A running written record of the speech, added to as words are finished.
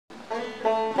Okay.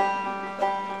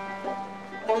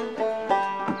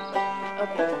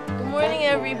 Good morning,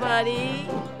 everybody.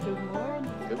 Good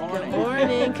morning. Good morning. Good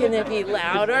morning. Can it be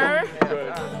louder?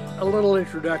 A little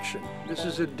introduction. This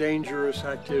is a dangerous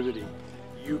activity.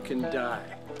 You can die.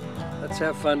 Let's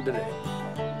have fun today.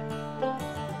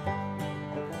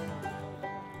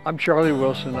 I'm Charlie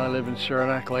Wilson. I live in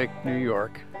Saranac Lake, New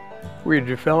York. We've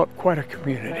developed quite a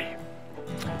community.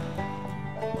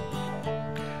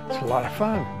 It's a lot of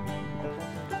fun.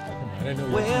 I'm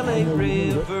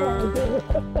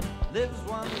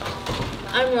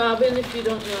Robin, if you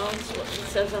don't know. It's what it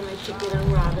says on my ticket,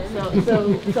 I'm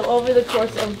Robin. So over the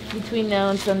course of between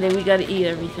now and Sunday, we got to eat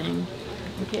everything.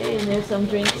 Okay, and there's some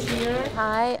drinks here.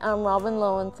 Hi, I'm Robin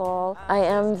Lowenthal. I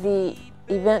am the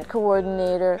event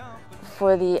coordinator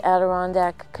for the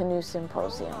Adirondack Canoe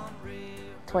Symposium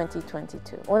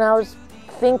 2022. When I was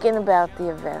thinking about the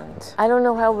event, I don't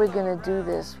know how we're going to do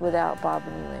this without Bob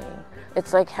and Elaine.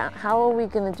 It's like, how are we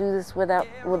going to do this without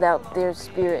their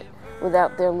spirit,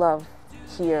 without their love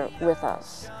here with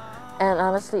us? And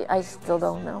honestly, I still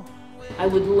don't know. I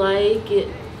would like it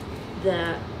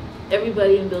that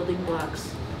everybody in Building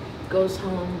Blocks goes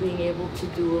home being able to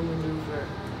do a maneuver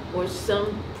or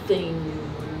something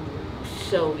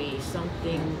showy,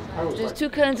 something. There's two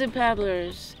kinds of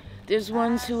paddlers. There's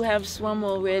ones who have swum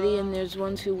already and there's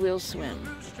ones who will swim.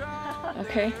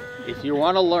 Okay? If you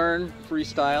want to learn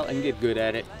freestyle and get good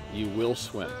at it, you will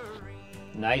swim.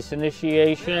 Nice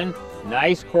initiation,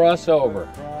 nice crossover.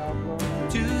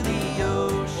 To the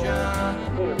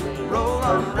ocean, roll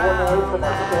around.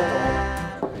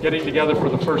 Getting together for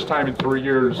the first time in 3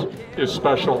 years is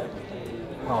special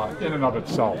in and of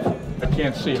itself. I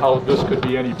can't see how this could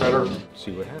be any better.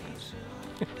 See what happens.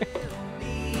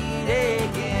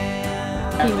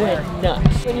 He went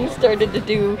nuts when you started to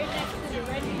do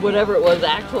whatever it was,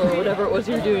 axle or whatever it was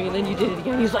you were doing, and then you did it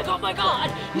again. He was like, oh my God,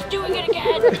 he's doing it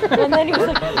again. And then he was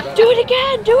like, do it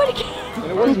again, do it again.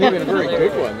 And it wasn't even a very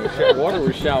big one. The water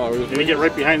was shallow. Let me get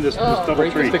right behind this double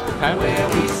tree. Stick the paddle. Where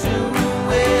we soon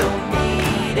will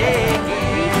meet again.